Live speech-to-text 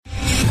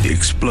The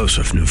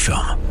explosive new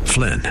film,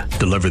 Flynn,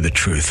 deliver the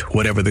truth,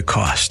 whatever the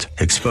cost,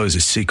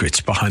 exposes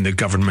secrets behind the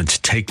government's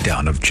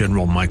takedown of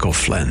General Michael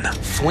Flynn.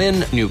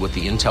 Flynn knew what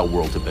the intel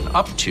world had been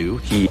up to.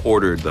 He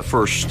ordered the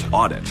first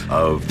audit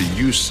of the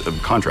use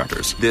of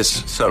contractors.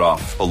 This set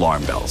off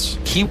alarm bells.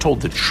 He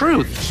told the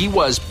truth. He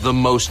was the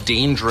most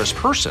dangerous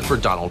person for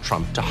Donald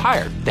Trump to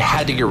hire. They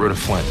had to get rid of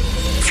Flynn.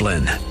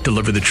 Flynn,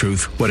 deliver the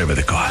truth, whatever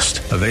the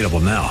cost. Available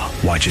now.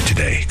 Watch it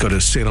today. Go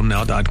to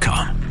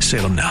salemnow.com.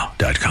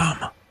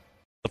 salemnow.com.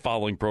 The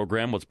following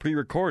program was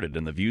pre-recorded,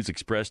 and the views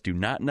expressed do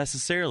not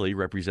necessarily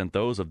represent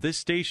those of this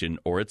station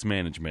or its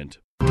management.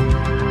 We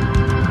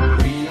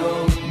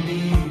don't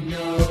need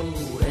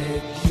no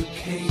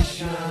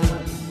education.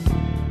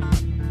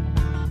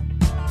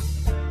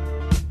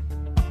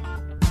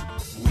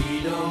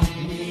 We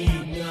don't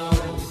need no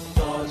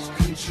thought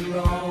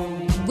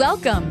control.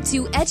 Welcome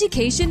to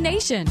Education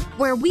Nation,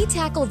 where we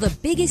tackle the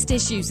biggest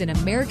issues in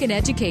American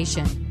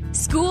education.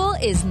 School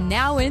is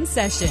now in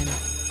session.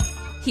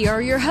 Here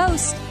are your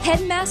hosts,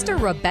 Headmaster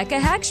Rebecca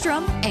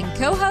Hagstrom and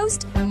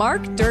co-host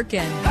Mark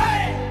Durkin.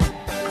 Hey,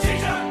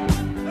 teacher,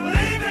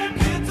 believe in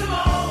kids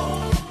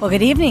alone. Well,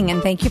 good evening,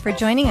 and thank you for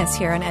joining us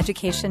here on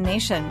Education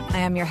Nation. I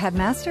am your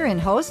headmaster and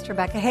host,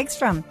 Rebecca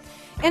Hagstrom,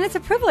 and it's a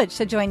privilege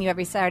to join you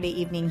every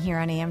Saturday evening here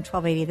on AM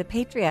 1280 The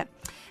Patriot.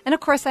 And, of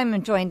course,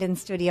 I'm joined in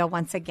studio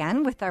once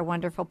again with our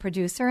wonderful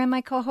producer and my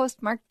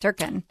co-host, Mark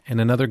Durkin.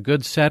 And another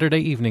good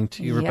Saturday evening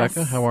to you, Yes,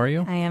 Rebecca. How are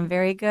you? I am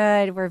very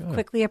good. We're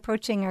quickly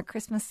approaching our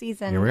Christmas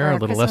season. Here we are, or a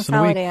little Christmas less than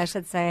a week. holiday, I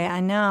should say.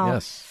 I know.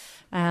 Yes.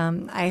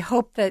 I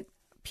hope that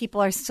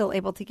people are still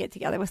able to get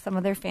together with some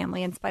of their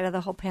family in spite of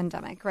the whole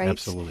pandemic, right?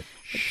 Absolutely.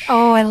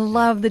 Oh, I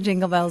love the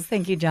jingle bells.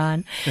 Thank you,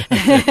 John.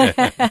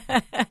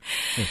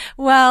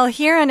 Well,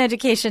 here on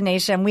Education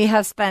Nation, we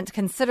have spent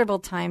considerable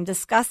time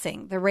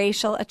discussing the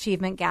racial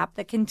achievement gap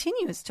that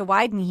continues to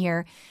widen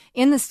here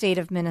in the state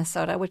of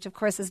Minnesota, which, of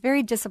course, is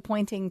very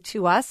disappointing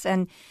to us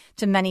and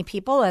to many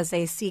people as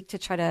they seek to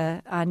try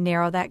to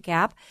narrow that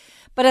gap.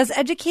 But as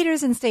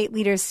educators and state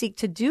leaders seek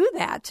to do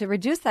that, to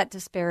reduce that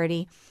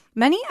disparity,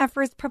 many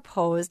efforts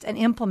proposed and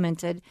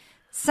implemented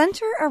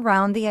center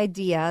around the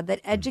idea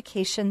that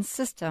education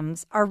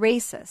systems are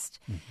racist,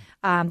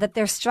 that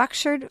they're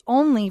structured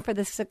only for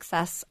the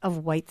success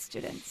of white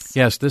students.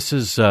 Yes, this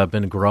has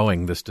been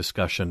growing, this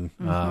discussion,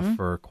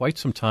 for quite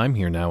some time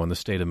here now in the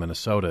state of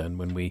Minnesota. And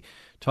when we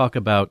talk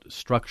about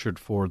structured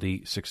for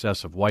the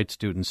success of white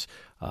students,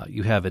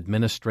 you have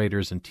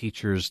administrators and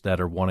teachers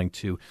that are wanting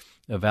to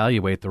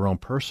evaluate their own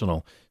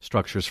personal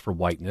structures for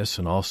whiteness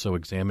and also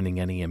examining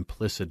any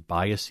implicit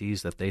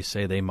biases that they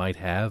say they might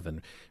have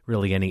and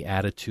really any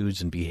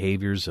attitudes and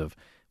behaviors of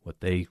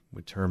what they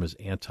would term as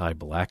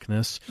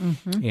anti-blackness.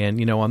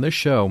 And, on this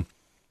show,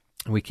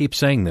 we keep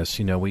saying this,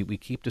 we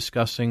keep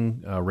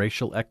discussing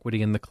racial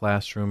equity in the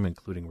classroom,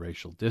 including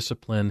racial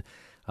discipline,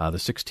 the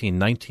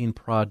 1619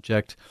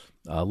 Project,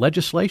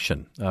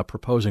 legislation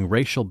proposing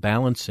racial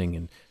balancing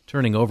and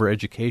turning over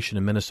education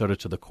in Minnesota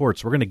to the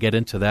courts. We're going to get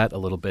into that a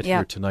little bit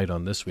here tonight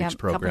on this week's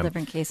program. A couple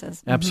different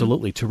cases.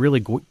 Absolutely, to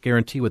really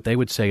guarantee what they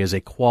would say is a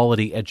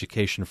quality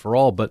education for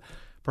all. But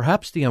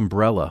perhaps the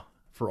umbrella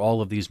for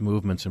all of these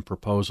movements and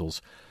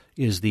proposals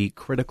is the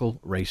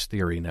critical race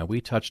theory. Now, we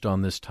touched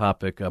on this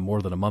topic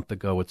more than a month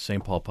ago with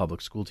St. Paul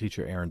Public School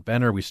teacher Aaron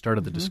Benner. We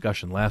started the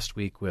discussion last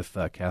week with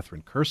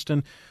Catherine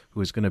Kirsten,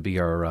 who is going to be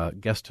our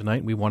guest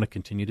tonight. We want to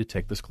continue to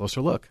take this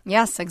closer look.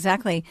 Yes,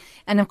 exactly.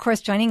 And, of course,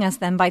 joining us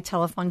then by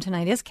telephone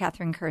tonight is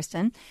Catherine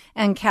Kirsten.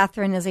 And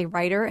Catherine is a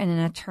writer and an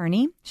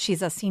attorney.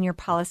 She's a senior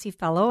policy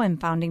fellow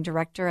and founding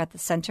director at the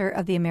Center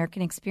of the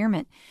American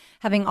Experiment,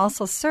 having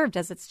also served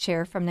as its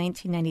chair from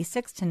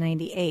 1996 to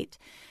 98.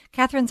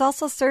 Catherine's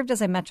also served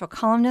as a Metro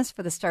columnist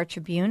for the Star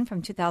Tribune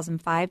from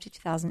 2005 to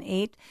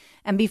 2008,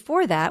 and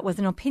before that was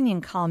an opinion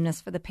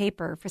columnist for the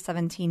paper for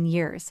 17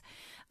 years.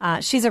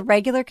 She's a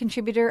regular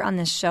contributor on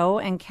this show,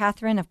 and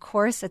Catherine, of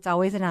course, it's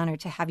always an honor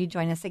to have you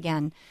join us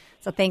again.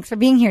 So thanks for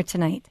being here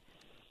tonight.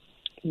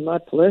 My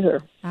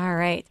pleasure. All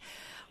right.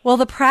 Well,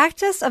 the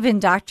practice of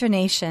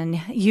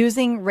indoctrination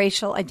using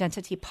racial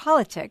identity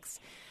politics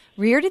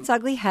reared its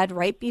ugly head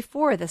right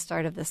before the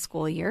start of the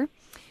school year.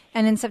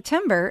 And in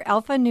September,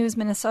 Alpha News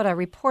Minnesota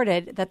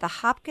reported that the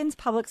Hopkins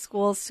Public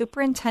Schools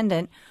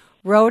superintendent,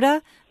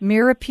 Rhoda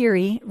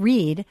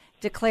Mirapiri-Reed,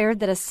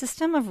 declared that a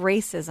system of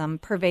racism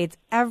pervades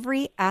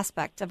every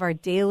aspect of our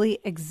daily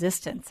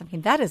existence. I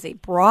mean, that is a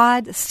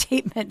broad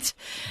statement.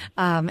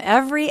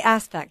 Every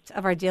aspect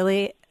of our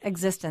daily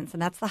existence.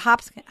 And that's the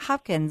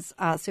Hopkins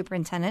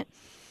superintendent.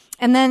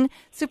 And then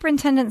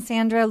Superintendent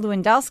Sandra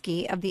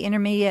Lewandowski of the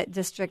Intermediate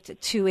District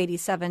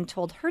 287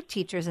 told her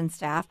teachers and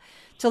staff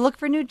to look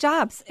for new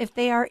jobs if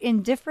they are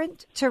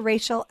indifferent to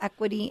racial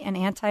equity and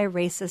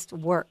anti-racist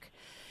work.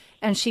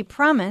 And she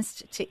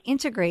promised to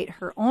integrate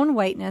her own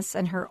whiteness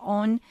and her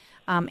own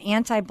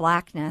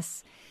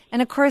anti-blackness.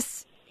 And, of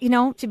course,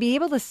 to be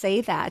able to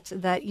say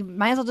that you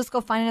might as well just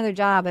go find another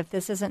job if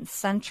this isn't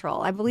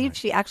central. I believe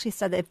she actually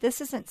said that if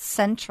this isn't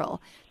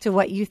central to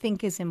what you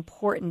think is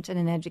important in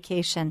an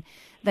education,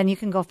 then you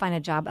can go find a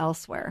job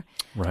elsewhere.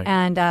 Right.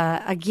 And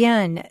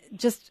again,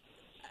 just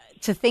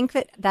to think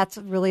that that's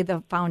really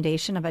the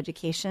foundation of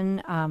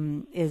education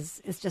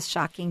is just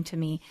shocking to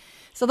me.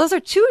 So those are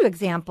two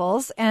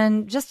examples,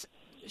 and just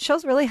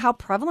shows really how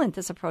prevalent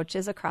this approach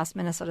is across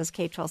Minnesota's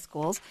K-12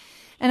 schools.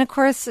 And of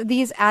course,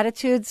 these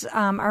attitudes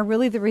are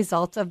really the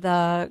result of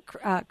the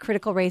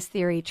critical race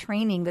theory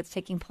training that's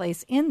taking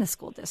place in the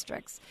school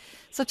districts.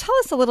 So tell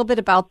us a little bit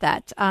about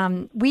that.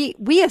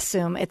 We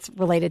assume it's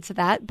related to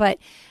that, but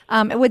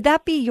would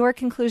that be your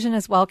conclusion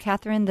as well,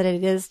 Catherine, that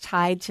it is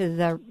tied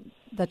to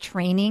the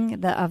training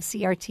of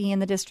CRT in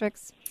the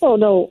districts? Oh,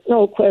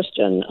 no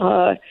question.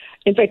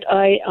 In fact,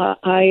 I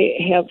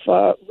have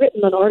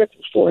written an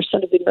article for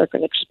Son of the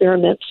American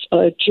Experiments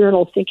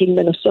journal, Thinking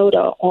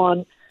Minnesota,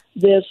 on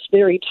this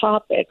very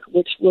topic,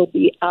 which will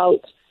be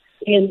out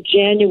in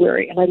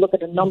January. And I look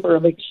at a number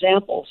of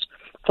examples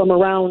from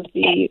around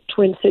the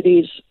Twin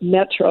Cities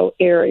metro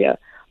area,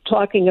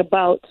 talking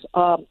about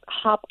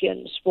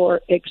Hopkins,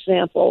 for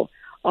example.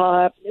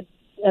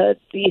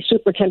 The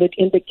superintendent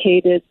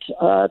indicated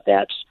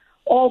that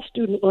all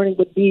student learning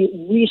would be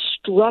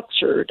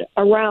restructured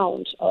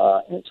around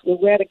and to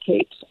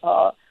eradicate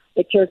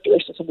the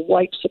characteristics of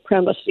white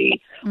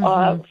supremacy.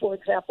 For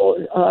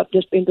example,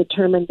 there's been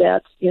determined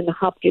that in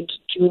Hopkins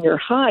junior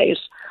highs,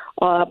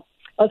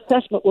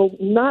 assessment will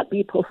not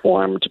be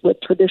performed with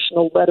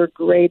traditional letter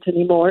grades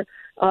anymore.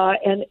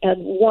 And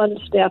one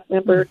staff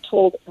member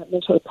told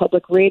Minnesota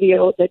Public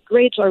Radio that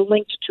grades are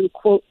linked to,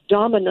 quote,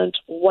 dominant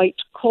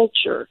white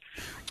culture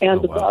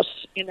and thus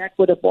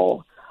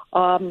inequitable.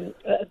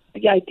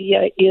 The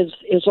idea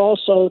is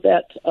also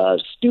that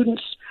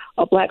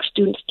black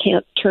students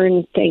can't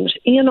turn things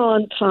in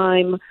on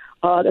time.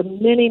 There are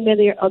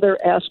many other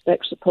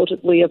aspects,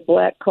 supposedly, of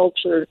black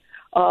culture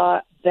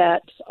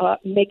that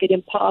make it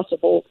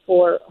impossible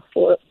for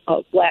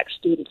black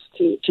students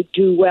to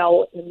do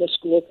well in the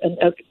school, and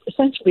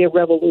essentially a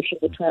revolution,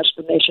 a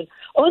transformation,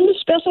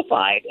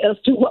 unspecified as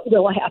to what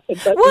will happen.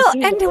 But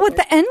and what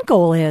the end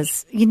goal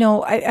is,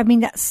 I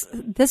mean,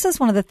 this is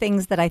one of the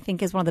things that I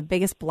think is one of the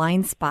biggest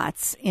blind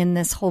spots in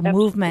this whole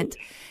movement,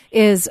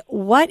 is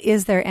what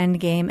is their end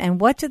game and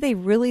what do they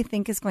really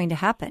think is going to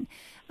happen?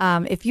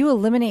 If you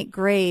eliminate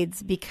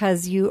grades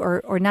because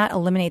or not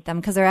eliminate them,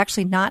 because they're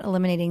actually not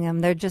eliminating them,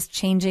 they're just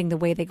changing the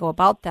way they go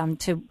about them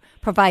to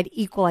provide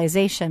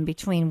equalization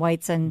between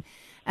whites and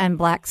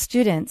black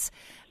students.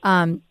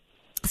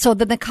 So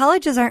that the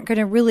colleges aren't going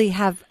to really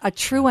have a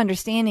true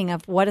understanding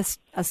of what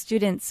a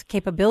student's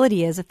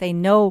capability is if they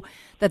know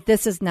that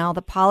this is now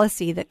the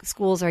policy that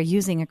schools are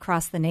using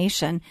across the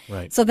nation.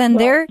 Right. So then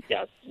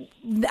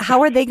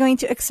how are they going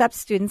to accept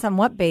students, on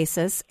what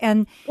basis?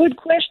 And good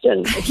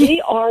question.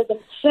 They are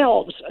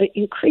themselves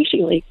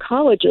increasingly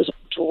colleges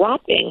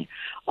dropping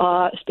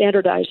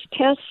standardized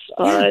tests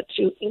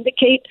to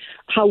indicate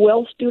how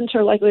well students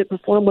are likely to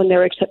perform when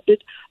they're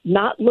accepted,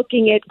 not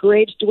looking at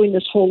grades, doing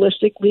this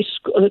holistically.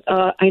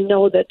 I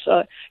know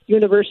that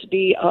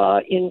university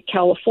in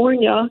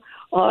California,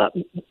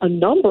 a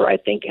number, I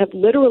think, have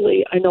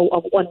literally, I know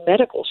of one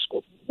medical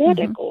school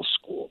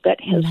that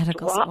has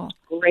dropped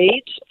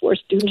grades for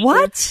students.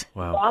 What?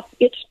 Dropped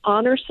its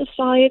honor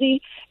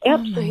society.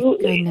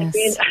 Absolutely. Oh, my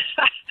goodness.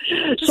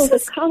 So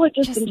the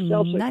colleges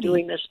themselves are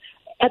doing this.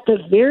 At the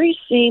very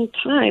same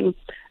time,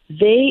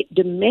 they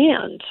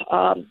demand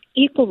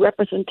equal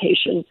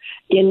representation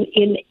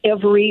in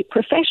every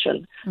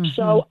profession.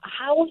 So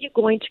how are you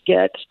going to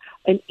get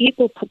an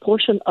equal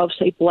proportion of,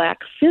 say, black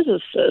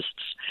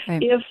physicists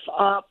if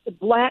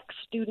black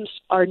students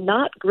are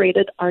not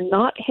graded, are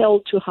not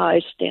held to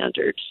high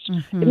standards?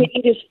 I mean,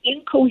 it is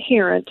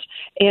incoherent,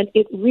 and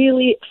it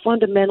really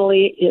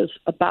fundamentally is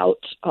about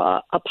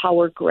a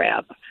power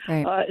grab.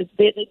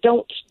 They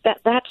don't.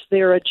 That's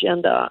their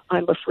agenda,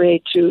 I'm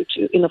afraid, to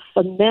in a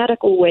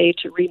fanatical way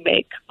to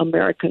remake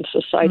American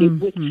society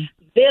with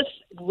this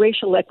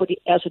racial equity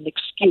as an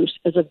excuse,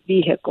 as a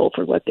vehicle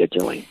for what they're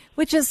doing.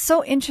 Which is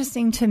so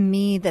interesting to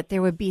me that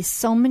there would be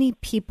so many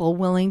people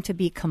willing to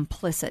be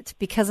complicit,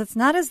 because it's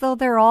not as though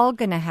they're all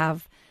going to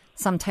have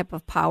some type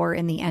of power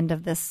in the end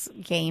of this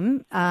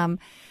game.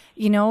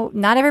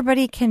 Not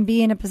everybody can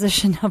be in a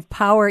position of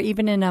power,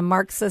 even in a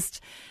Marxist,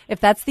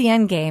 if that's the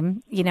end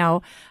game,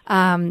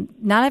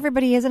 not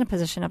everybody is in a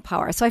position of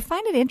power. So I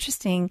find it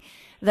interesting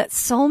that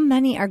so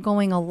many are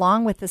going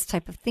along with this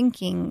type of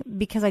thinking,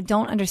 because I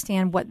don't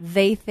understand what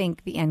they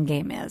think the end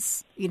game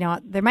is.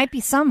 There might be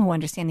some who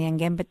understand the end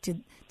game, but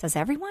does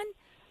everyone?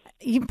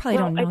 You probably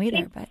don't know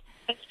either. But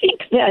I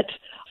think that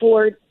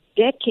for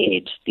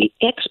decades, the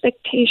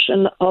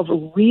expectation of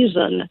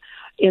reason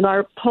in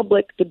our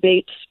public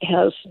debates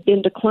has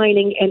been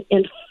declining,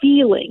 and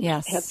feelings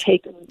have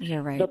taken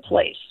the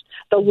place.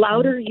 The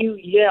louder you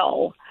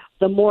yell,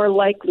 the more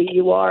likely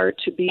you are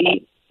to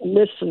be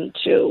listened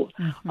to.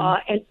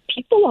 And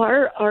people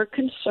are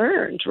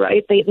concerned,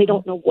 right? They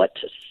don't know what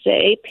to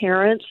say,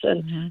 parents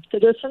and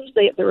citizens.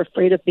 They're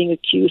afraid of being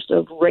accused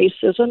of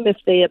racism if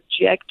they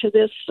object to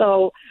this.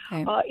 So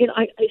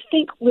I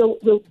think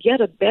we'll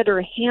get a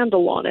better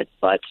handle on it,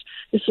 but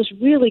this has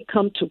really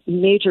come to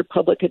major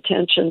public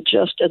attention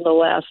just in the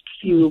last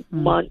few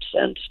months,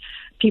 and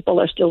people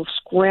are still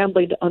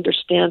scrambling to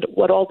understand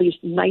what all these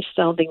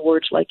nice-sounding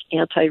words like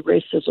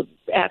anti-racism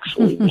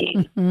actually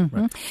mean.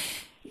 Right.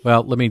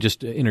 Well, let me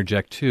just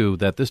interject, too,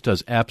 that this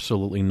does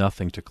absolutely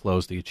nothing to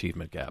close the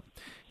achievement gap.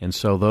 And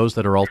so those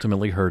that are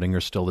ultimately hurting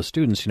are still the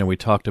students. We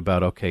talked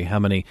about, okay, how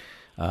many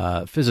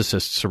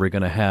physicists are we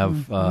going to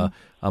have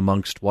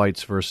amongst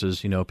whites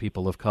versus,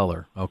 people of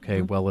color?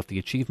 Okay, well, if the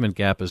achievement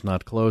gap is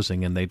not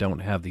closing and they don't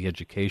have the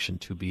education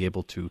to be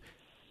able to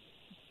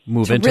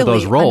move to into really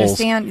those roles,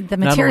 understand the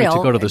material, not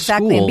only to go to the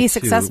exactly, school and be to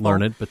successful.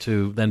 learn it, but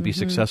to then be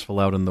successful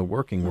out in the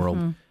working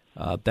world,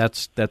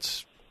 that's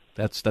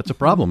a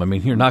problem. I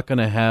mean, you're not going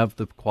to have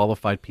the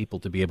qualified people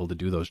to be able to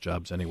do those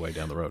jobs anyway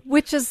down the road.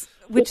 Which is.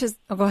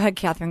 Oh, go ahead,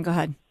 Catherine. Go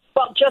ahead.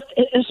 Well,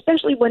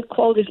 especially when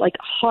qualities like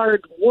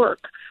hard work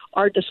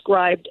are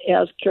described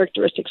as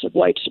characteristics of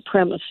white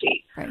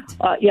supremacy. Right.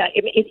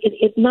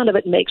 None of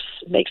it makes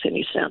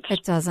any sense.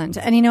 It doesn't.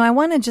 And, I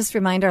want to just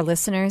remind our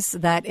listeners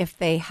that if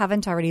they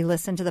haven't already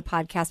listened to the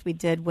podcast we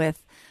did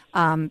with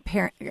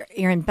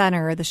Aaron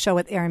Benner, the show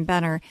with Aaron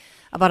Benner,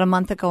 about a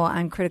month ago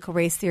on critical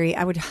race theory,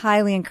 I would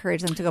highly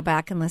encourage them to go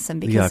back and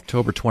listen. Because the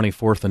October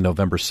 24th and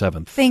November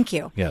 7th. Thank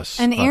you. Yes.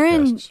 And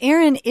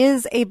Aaron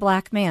is a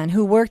black man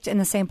who worked in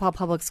the St. Paul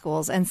Public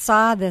Schools and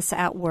saw this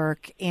at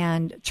work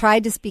and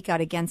tried to speak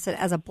out against it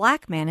as a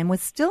black man and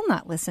was still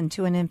not listened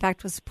to, and in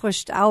fact was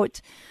pushed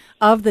out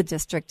of the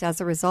district as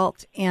a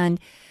result. And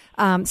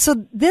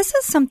so this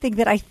is something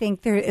that I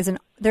think there's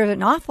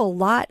an awful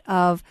lot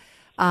of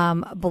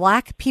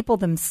black people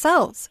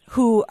themselves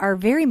who are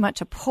very much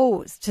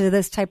opposed to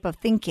this type of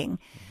thinking.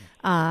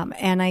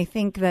 And I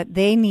think that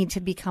they need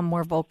to become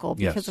more vocal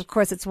because, of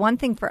course, it's one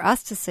thing for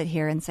us to sit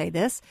here and say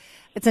this.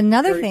 It's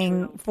another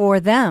thing for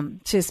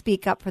them to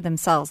speak up for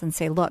themselves and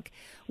say, look,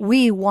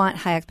 we want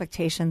high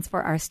expectations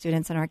for our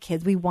students and our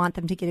kids. We want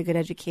them to get a good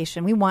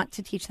education. We want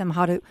to teach them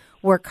how to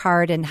work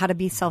hard and how to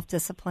be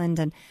self-disciplined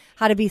and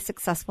how to be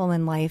successful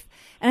in life.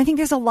 And I think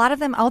there's a lot of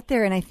them out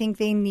there, and I think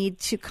they need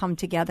to come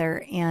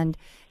together and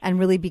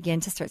really begin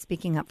to start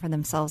speaking up for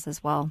themselves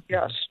as well.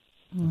 Yes.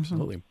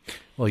 Absolutely.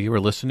 Well, you are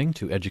listening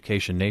to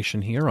Education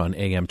Nation here on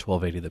AM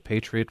 1280 The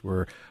Patriot,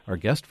 where our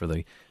guest for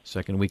the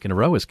second week in a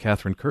row is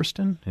Catherine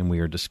Kirsten, and we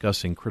are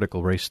discussing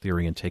critical race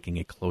theory and taking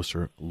a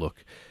closer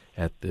look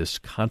at this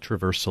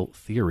controversial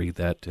theory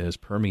that has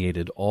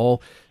permeated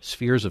all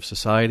spheres of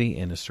society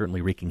and is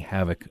certainly wreaking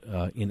havoc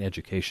in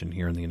education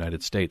here in the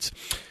United States.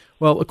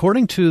 Well,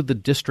 according to the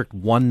District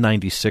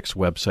 196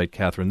 website,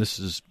 Catherine, this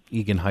is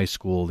Eagan High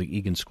School, the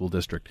Eagan School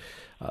District.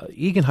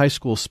 Eagan High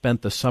School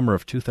spent the summer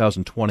of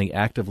 2020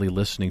 actively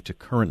listening to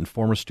current and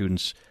former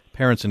students,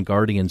 parents and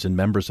guardians, and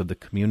members of the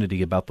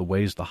community about the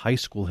ways the high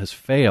school has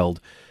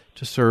failed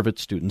to serve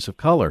its students of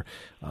color.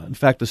 In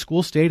fact, the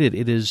school stated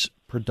it is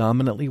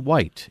predominantly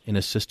white in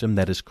a system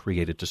that is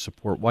created to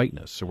support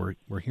whiteness. So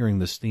we're hearing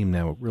this theme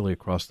now really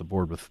across the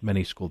board with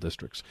many school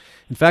districts.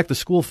 In fact, the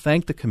school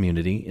thanked the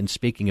community in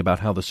speaking about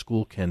how the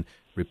school can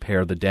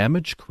repair the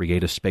damage,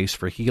 create a space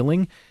for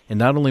healing, and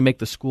not only make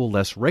the school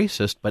less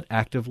racist, but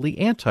actively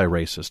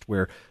anti-racist,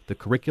 where the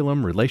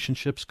curriculum,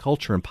 relationships,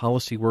 culture, and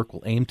policy work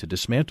will aim to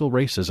dismantle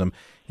racism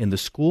in the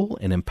school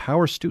and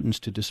empower students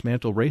to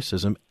dismantle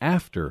racism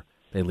after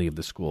they leave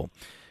the school.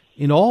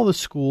 In all, the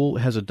school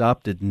has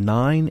adopted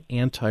 9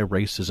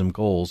 anti-racism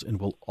goals and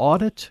will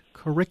audit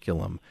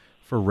curriculum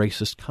for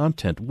racist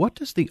content. What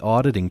does the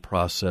auditing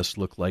process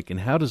look like,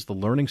 and how does the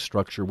learning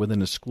structure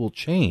within a school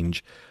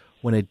change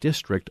when a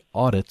district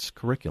audits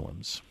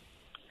curriculums?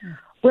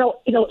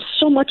 Well,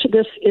 so much of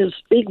this is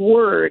big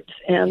words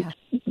and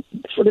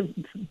sort of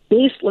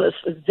baseless,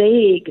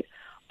 vague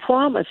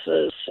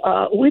promises.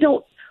 We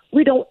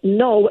don't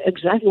know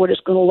exactly what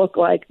it's going to look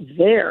like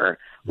there.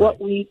 Right.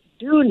 What we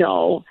do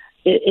know,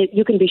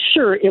 you can be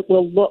sure it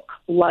will look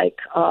like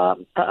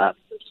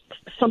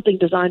something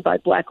designed by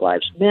Black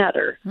Lives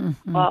Matter.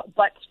 Mm-hmm.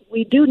 But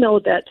we do know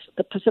that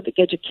the Pacific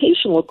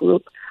Educational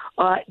Group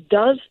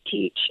does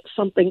teach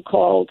something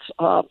called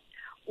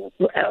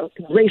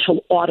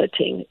racial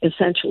auditing,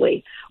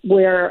 essentially,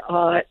 where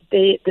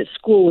the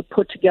school would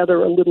put together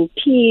a little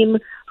team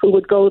who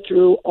would go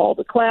through all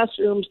the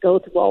classrooms, go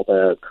through all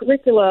the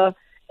curricula,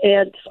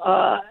 and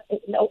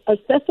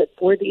assess it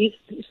for these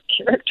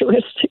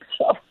characteristics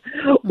of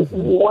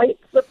white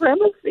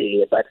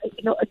supremacy. But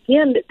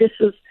again, this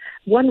is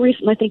one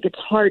reason I think it's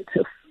hard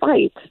to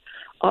fight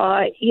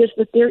is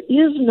that there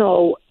is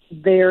no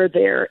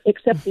there,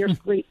 except there's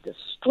great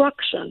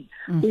destruction.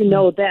 Mm-hmm. We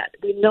know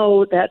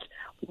that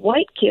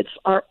white kids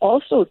are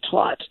also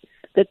taught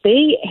that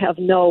they have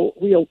no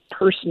real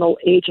personal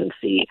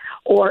agency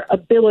or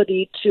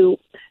ability to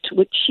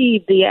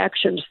achieve the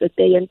actions that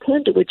they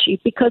intend to achieve,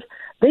 because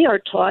they are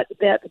taught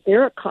that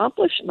their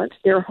accomplishments,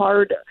 their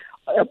hard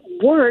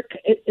work,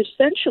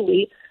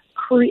 essentially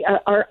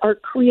are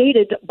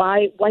created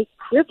by white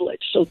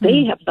privilege. So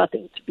they have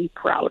nothing to be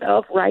proud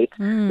of, right?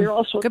 They're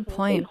also good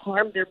point.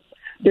 Harm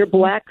their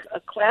black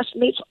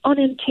classmates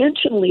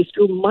unintentionally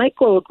through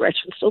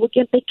microaggressions. So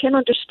again, they can't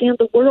understand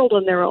the world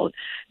on their own.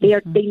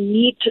 They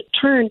need to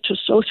turn to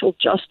social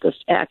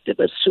justice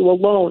activists who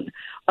alone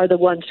are the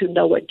ones who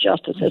know what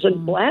justice is.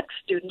 And black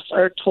students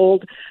are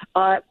told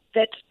that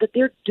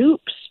they're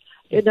dupes.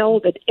 You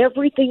know, that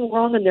everything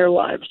wrong in their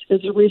lives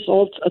is a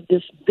result of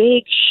this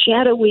vague,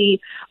 shadowy,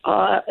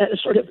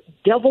 sort of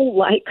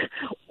devil-like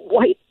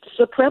white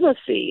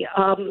supremacy.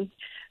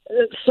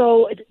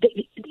 So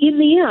in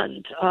the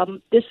end,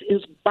 this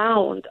is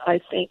bound,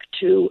 I think,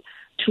 to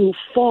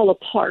fall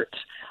apart.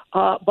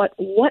 But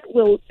what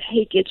will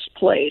take its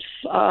place?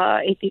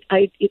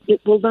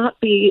 It will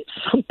not be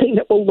something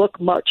that will look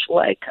much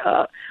like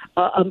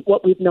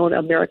what we've known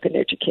American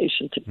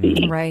education to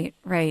be.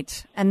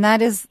 Right. And I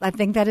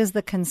think that is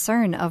the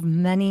concern of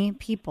many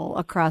people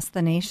across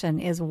the nation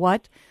is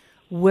what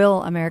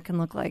will America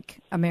look like?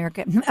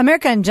 America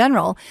in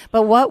general,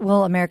 but what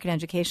will American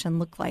education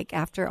look like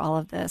after all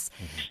of this?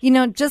 You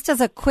know, just as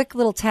a quick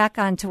little tack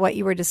on to what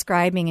you were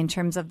describing in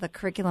terms of the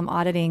curriculum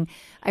auditing,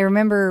 I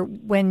remember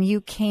when you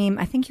came,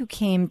 I think you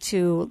came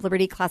to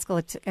Liberty Classical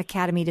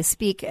Academy to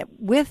speak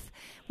with,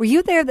 were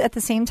you there at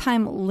the same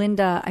time,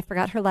 Linda, I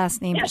forgot her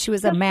last name, but she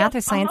was a math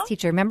or science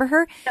teacher. Remember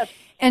her? Yes.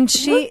 And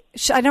she,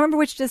 I don't remember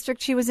which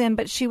district she was in,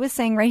 but she was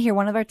saying right here,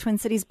 one of our Twin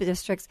Cities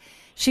districts,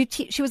 she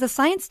was a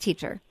science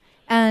teacher.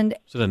 And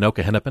is it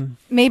Anoka Hennepin?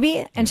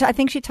 Maybe. And I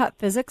think she taught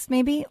physics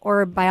maybe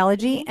or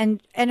biology. And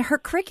her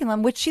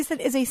curriculum, which she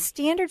said is a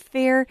standard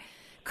fare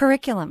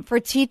curriculum for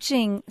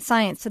teaching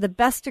science to the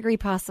best degree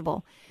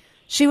possible.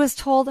 She was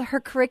told her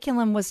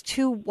curriculum was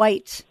too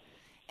white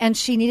and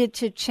she needed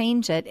to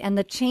change it. And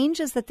the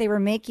changes that they were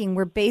making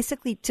were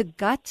basically to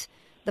gut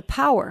the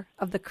power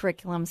of the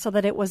curriculum so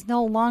that it was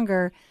no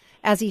longer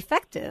as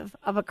effective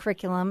of a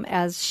curriculum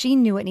as she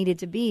knew it needed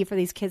to be for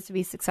these kids to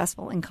be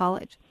successful in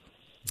college.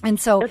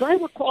 And so, as I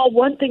recall,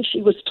 one thing she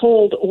was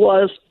told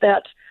was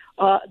that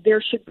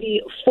there should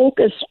be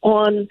focus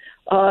on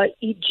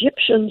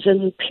Egyptians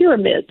and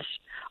pyramids,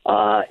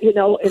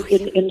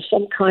 in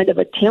some kind of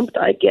attempt,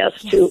 I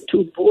guess,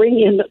 to bring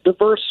in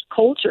diverse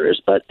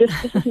cultures. But this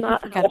is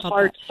not how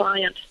hard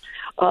science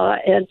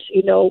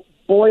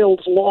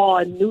Boyle's law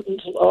and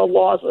Newton's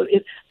laws.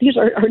 These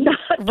are not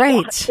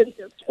right. In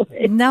this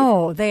way.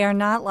 No, they are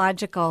not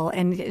logical.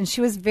 And she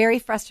was very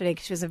frustrated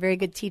because she was a very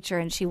good teacher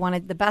and she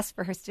wanted the best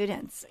for her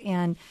students.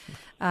 And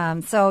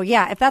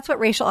if that's what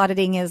racial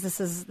auditing is, this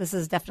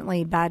is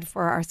definitely bad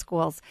for our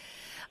schools.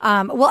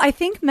 Well, I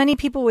think many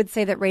people would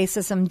say that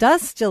racism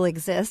does still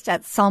exist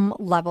at some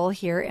level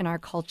here in our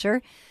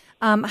culture.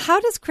 How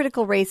does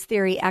critical race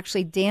theory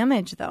actually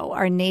damage, though,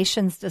 our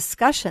nation's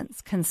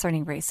discussions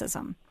concerning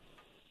racism?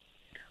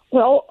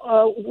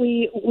 Well,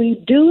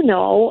 we do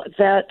know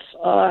that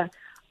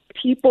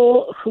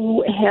people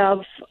who have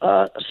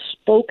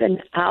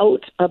spoken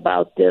out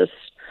about this,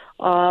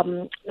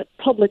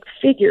 public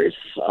figures,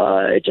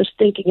 just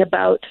thinking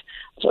about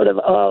sort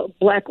of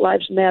Black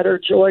Lives Matter,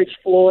 George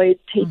Floyd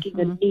taking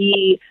a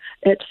knee,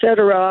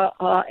 etc.,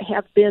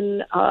 have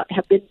been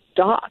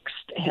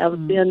doxxed,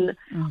 have been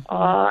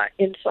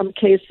in some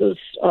cases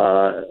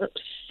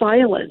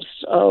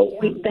silenced.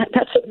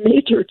 That's a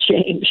major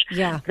change.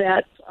 Yeah.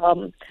 That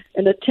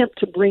an attempt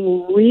to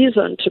bring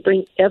reason, to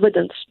bring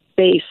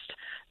evidence-based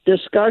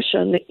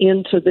discussion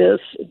into this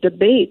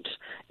debate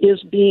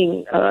is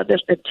being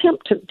this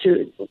attempt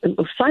to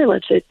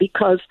silence it,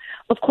 because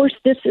of course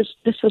this is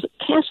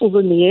castles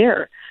in the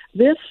air.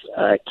 This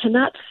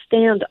cannot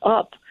stand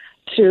up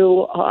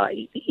to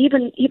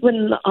even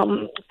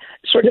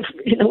sort of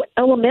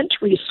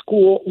elementary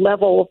school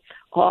level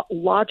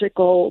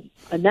logical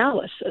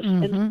analysis,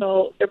 and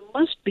so there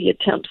must be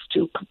attempts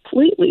to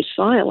completely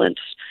silence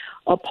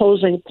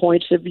opposing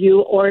points of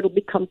view, or it'll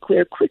become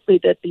clear quickly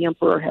that the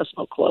emperor has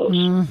no clothes.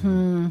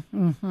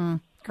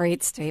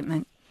 Great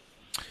statement.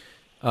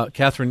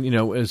 Catherine,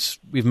 as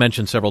we've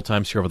mentioned several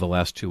times here over the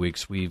last 2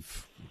 weeks,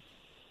 we've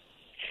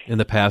in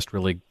the past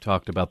really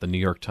talked about the New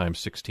York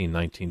Times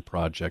 1619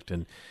 Project.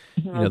 And,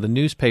 the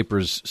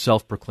newspaper's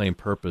self-proclaimed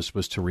purpose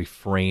was to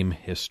reframe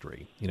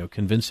history,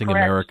 convincing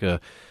America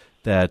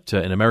that,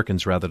 and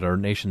Americans rather, that our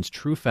nation's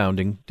true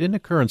founding didn't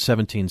occur in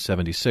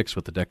 1776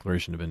 with the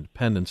Declaration of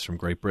Independence from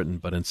Great Britain,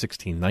 but in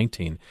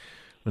 1619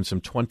 when some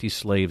 20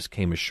 slaves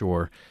came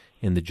ashore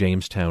in the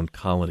Jamestown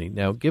colony.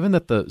 Now, given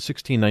that the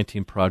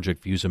 1619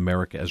 Project views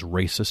America as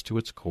racist to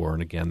its core,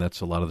 and again, that's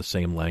a lot of the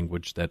same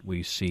language that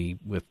we see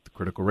with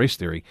critical race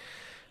theory,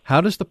 how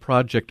does the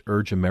project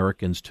urge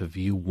Americans to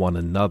view one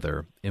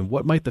another, and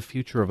what might the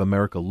future of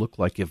America look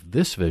like if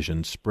this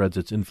vision spreads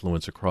its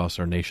influence across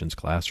our nation's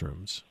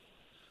classrooms?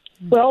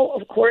 Well,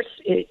 of course,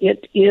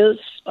 it is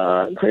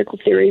critical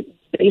theory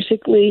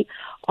basically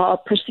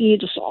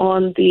proceeds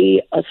on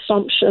the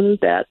assumption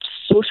that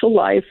social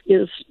life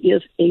is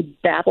a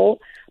battle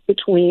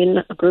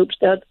between groups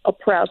that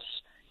oppress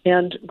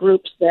and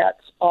groups that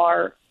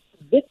are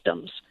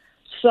victims.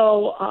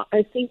 So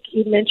I think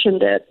you mentioned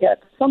that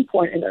at some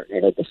point in a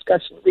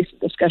recent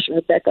discussion,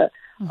 Rebecca,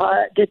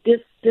 that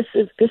this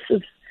is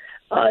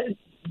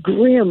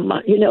grim.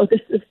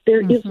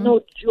 There is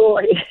no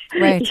joy.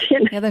 Right.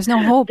 Yeah, there's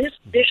no hope. This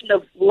vision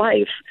of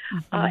life,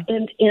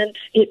 and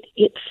it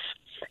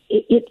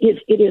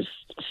is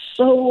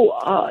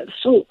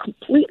so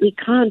completely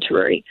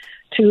contrary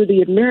to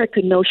the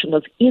American notion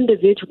of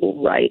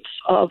individual rights,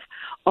 of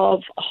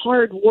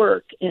hard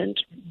work and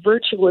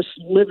virtuous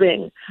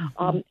living,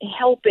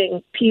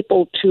 helping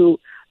people to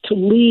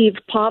leave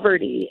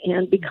poverty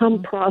and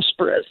become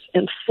prosperous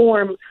and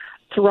form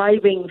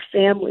thriving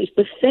families.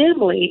 The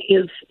family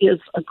is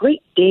a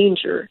great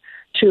danger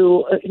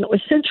to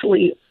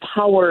essentially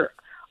power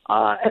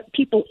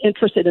people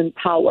interested in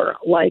power,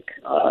 like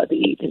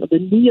the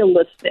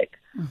nihilistic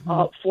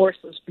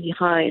forces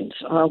behind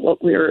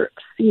what we're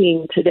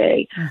seeing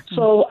today.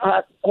 So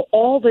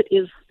all that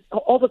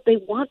they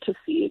want to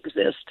see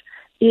exist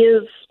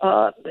is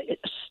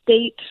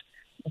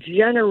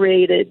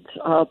state-generated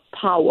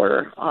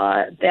power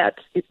that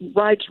it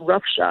rides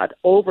roughshod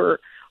over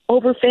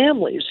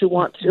families who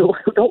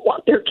don't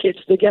want their kids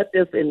to get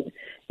this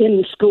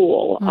in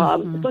school.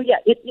 So yeah,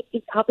 it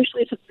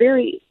obviously it's a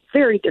very,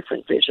 very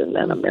different vision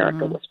than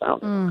America was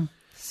founded.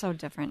 So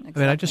different.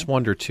 Exactly. I mean, I just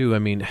wonder too. I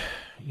mean,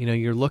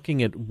 you're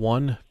looking at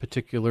one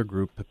particular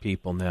group of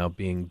people now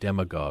being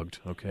demagogued,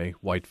 okay,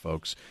 white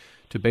folks,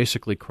 to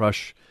basically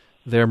crush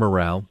their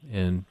morale.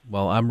 And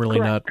I'm really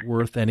not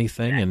worth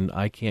anything, and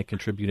I can't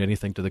contribute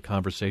anything to the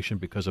conversation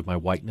because of my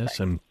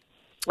whiteness, and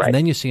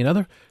then you see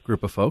another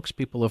group of folks,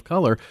 people of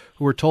color,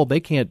 who are told they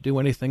can't do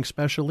anything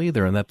special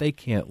either, and that they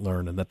can't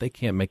learn, and that they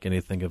can't make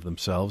anything of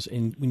themselves.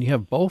 And when you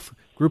have both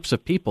groups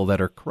of people that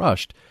are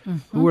crushed,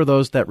 who are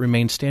those that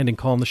remain standing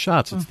calling the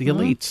shots? It's the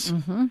elites.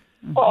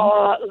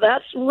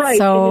 That's right.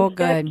 So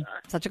good.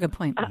 Such a good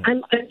point.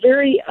 I'm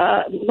very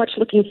much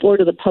looking forward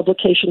to the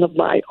publication of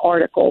my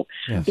article,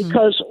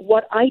 because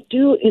what I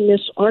do in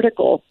this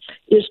article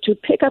is to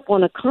pick up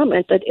on a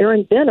comment that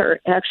Aaron Benner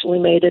actually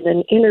made in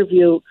an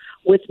interview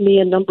with me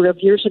a number of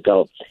years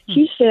ago.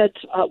 He said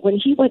when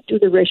he went through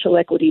the racial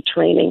equity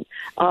training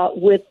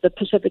with the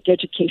Pacific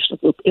Educational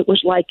Group, it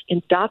was like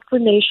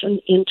indoctrination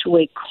into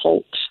a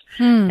cult.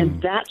 And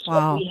that's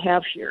what we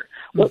have here.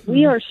 What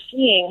we are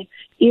seeing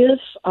is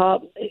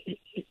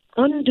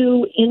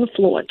undue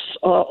influence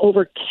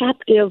over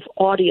captive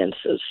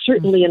audiences,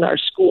 certainly in our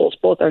schools,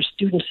 both our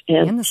students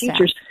and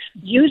teachers,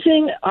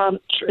 using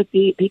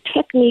the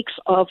techniques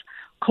of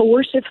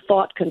coercive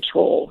thought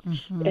control.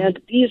 And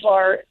these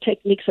are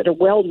techniques that are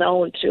well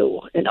known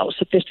to,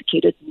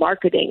 sophisticated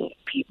marketing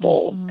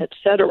people, et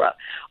cetera.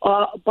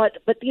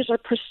 But these are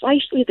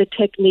precisely the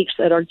techniques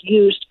that are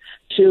used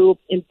to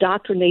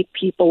indoctrinate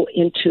people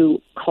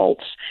into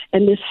cults.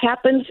 And this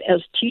happens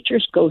as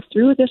teachers go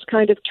through this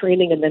kind of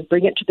training and then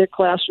bring it to their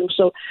classroom.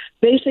 So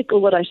basically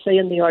what I say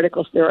in the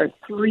articles, there are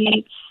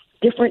 3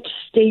 different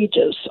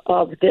stages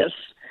of this.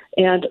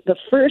 And the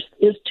first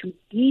is to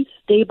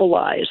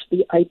destabilize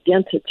the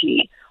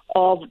identity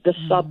of the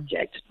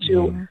subject,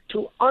 to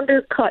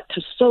undercut,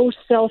 to sow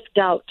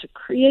self-doubt, to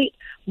create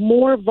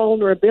more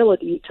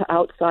vulnerability to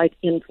outside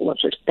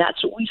influencers.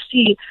 That's what we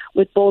see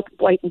with both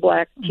white and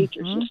black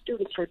teachers and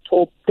students who are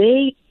told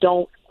they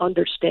don't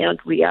understand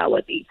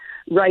reality,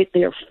 right?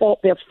 They have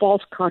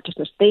false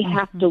consciousness. They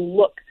have to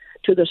look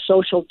to the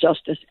social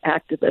justice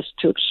activists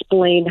to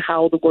explain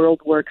how the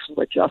world works and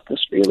what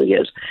justice really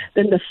is.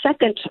 Then the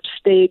second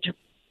stage,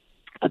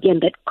 again,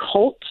 that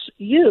cults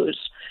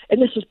use,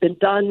 and this has been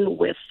done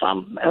with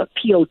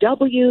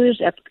POWs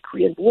after the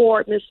Korean War,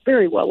 and it's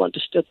very well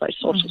understood by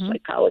social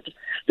psychologists.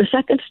 The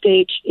second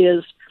stage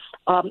is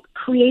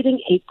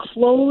creating a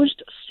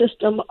closed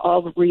system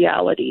of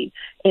reality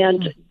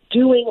and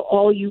doing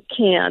all you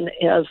can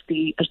as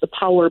the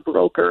power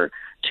broker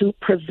to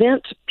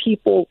prevent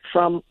people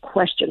from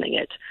questioning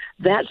it.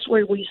 That's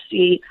where we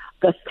see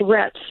the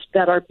threats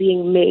that are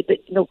being made that,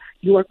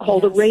 you are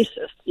called a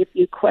racist if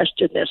you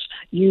question this.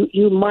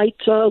 You might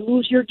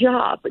lose your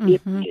job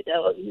if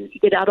you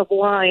get out of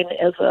line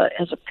as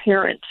a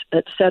parent,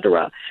 et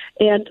cetera.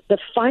 And the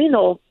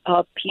final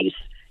piece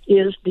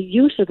is the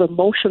use of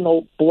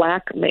emotional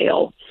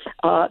blackmail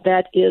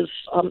that is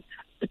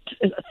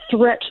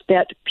threats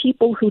that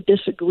people who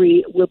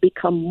disagree will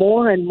become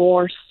more and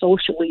more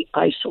socially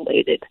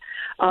isolated.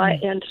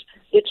 And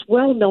it's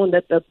well known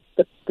that the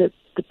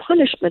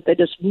punishment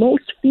that is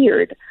most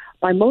feared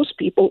by most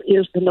people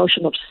is the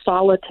notion of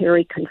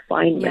solitary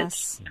confinement.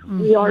 Yes.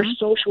 We are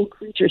social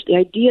creatures. The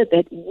idea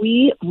that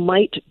we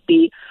might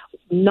be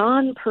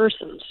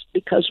non-persons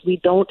because we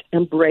don't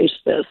embrace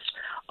this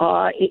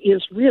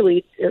is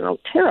really,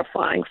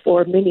 terrifying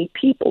for many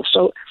people.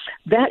 So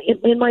that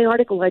in my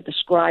article, I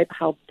describe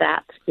how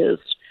that is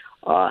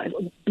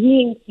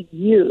being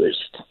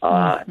used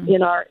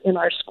in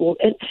our school,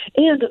 and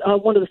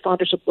one of the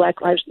founders of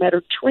Black Lives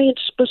Matter trained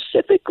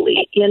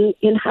specifically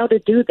in how to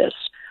do this.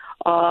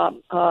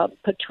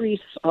 Patrice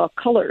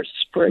Cullors,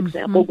 for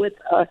example, with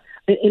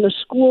in a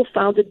school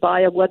founded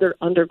by a Weather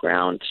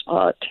Underground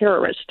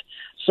terrorist.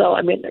 So,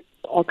 I mean,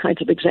 all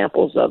kinds of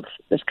examples of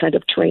this kind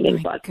of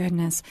training. My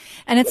goodness.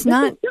 And it's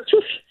not,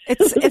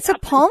 it's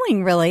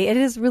appalling, really. It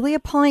is really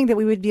appalling that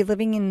we would be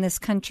living in this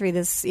country,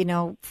 this,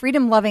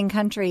 freedom-loving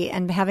country,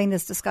 and having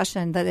this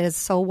discussion that is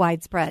so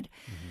widespread.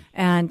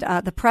 And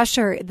the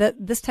pressure,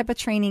 this type of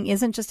training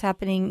isn't just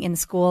happening in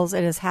schools.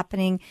 It is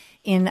happening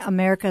in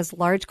America's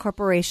large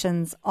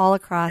corporations all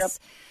across.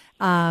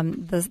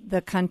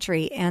 the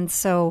country. And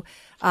so,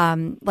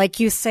 like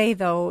you say,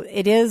 though,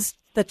 it is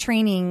the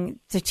training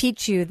to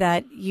teach you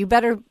that you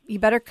better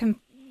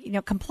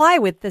comply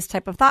with this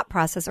type of thought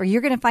process, or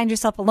you're going to find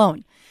yourself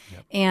alone.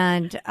 Yep.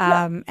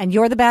 And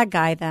you're the bad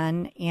guy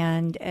then,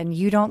 and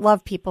you don't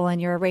love people, and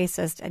you're a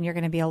racist, and you're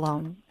going to be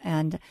alone.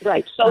 And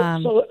right.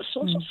 So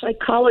social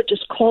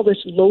psychologists call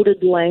this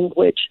loaded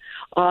language.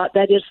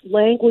 That is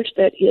language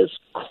that is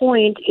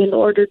coined in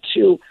order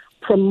to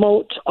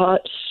promote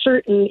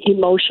certain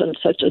emotions,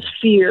 such as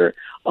fear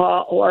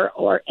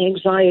or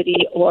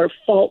anxiety or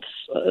false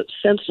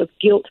sense of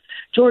guilt.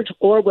 George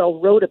Orwell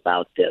wrote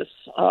about this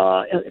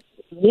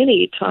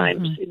many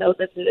times. You know,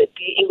 the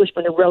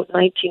Englishman who wrote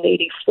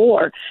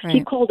 1984. Right.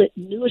 He called it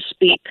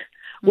newspeak,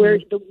 where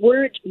the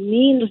word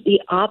means the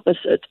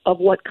opposite of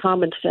what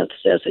common sense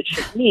says it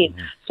should mean.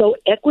 So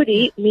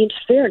equity means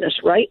fairness,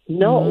 right?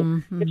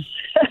 No.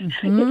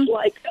 It's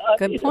like...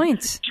 Good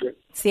point.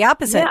 It's the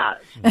opposite.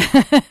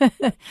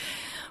 Yeah.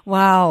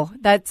 Wow.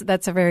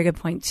 That's a very good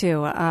point,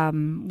 too.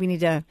 We need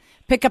to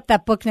pick up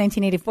that book,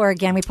 1984,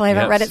 again. We probably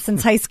haven't read it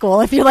since high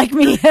school, if you're like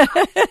me.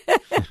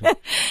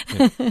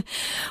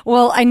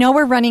 Well, I know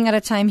we're running out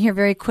of time here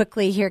very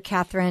quickly here,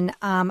 Catherine.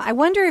 I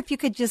wonder if you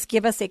could just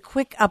give us a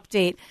quick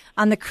update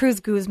on the Cruz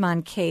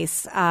Guzman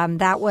case.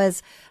 That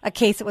was a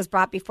case that was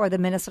brought before the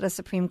Minnesota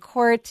Supreme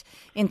Court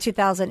in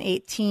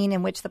 2018,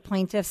 in which the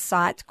plaintiffs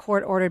sought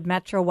court-ordered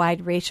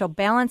metro-wide racial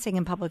balancing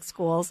in public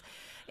schools,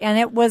 and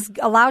it was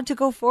allowed to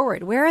go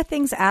forward. Where are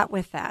things at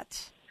with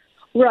that?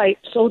 Right.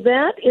 So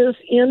that is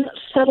in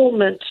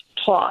settlement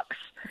talks.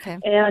 Okay.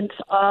 And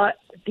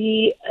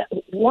the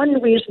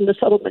one reason the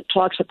settlement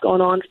talks have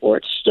gone on for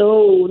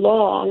so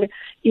long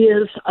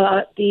is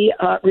the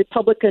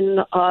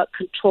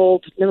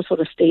Republican-controlled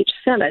Minnesota State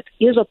Senate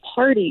is a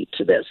party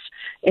to this.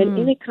 And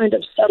any kind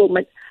of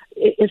settlement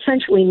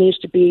essentially needs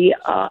to be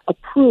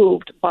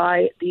approved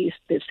by the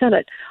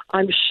Senate.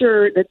 I'm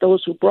sure that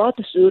those who brought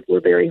the suit were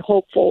very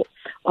hopeful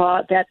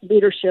that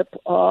leadership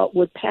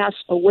would pass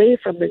away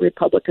from the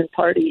Republican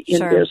Party in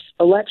this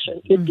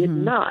election. It did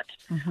not.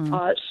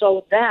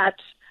 So that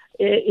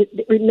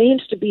it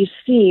remains to be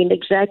seen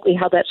exactly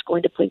how that's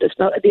going to play this.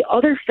 Now, the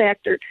other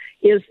factor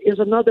is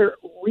another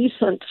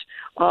recent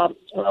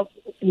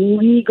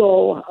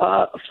legal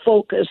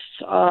focus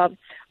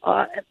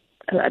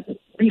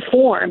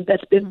reform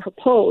that's been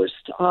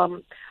proposed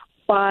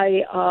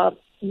by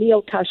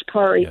Neil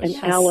Kashkari and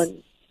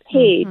Alan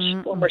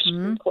Page, former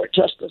Supreme Court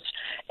Justice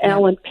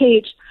Alan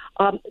Page.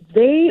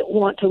 They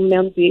want to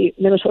amend the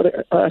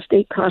Minnesota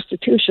state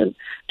constitution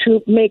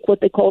to make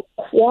what they call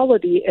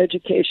quality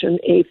education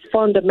a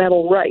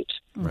fundamental right.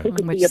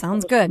 Which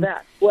sounds good.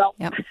 That? Well,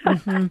 you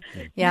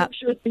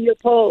should be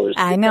opposed.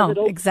 I know,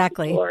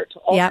 exactly. To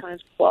all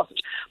kinds of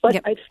lawsuits. But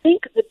I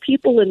think the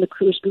people in the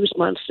Cruz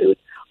Guzman suit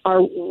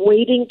are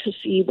waiting to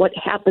see what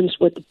happens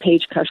with the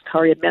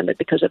Page-Kashkari amendment,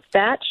 because if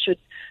that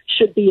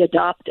should be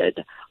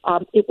adopted,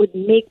 it would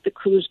make the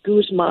Cruz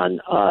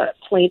Guzman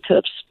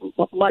plaintiffs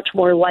much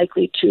more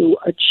likely to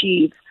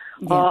achieve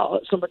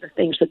some of the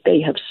things that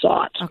they have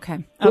sought.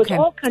 Okay. So it's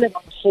all kind of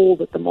on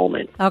hold at the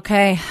moment.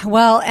 Okay.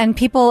 Well, and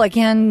people,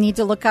 again, need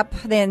to look up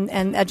and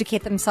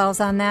educate themselves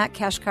on that.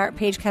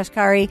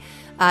 Page-Kashkari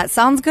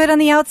sounds good on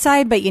the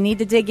outside, but you need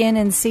to dig in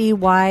and see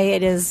why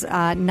it is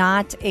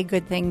not a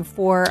good thing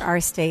for our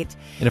state.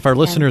 And if our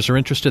listeners are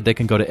interested, they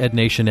can go to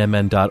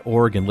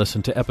ednationmn.org and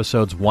listen to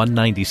episodes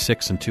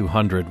 196 and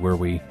 200, where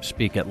we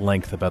speak at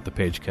length about the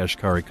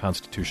Page-Kashkari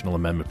constitutional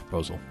amendment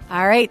proposal.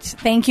 All right.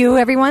 Thank you,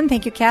 everyone.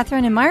 Thank you,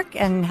 Catherine and Mark,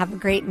 and have a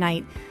great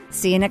night.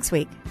 See you next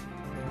week.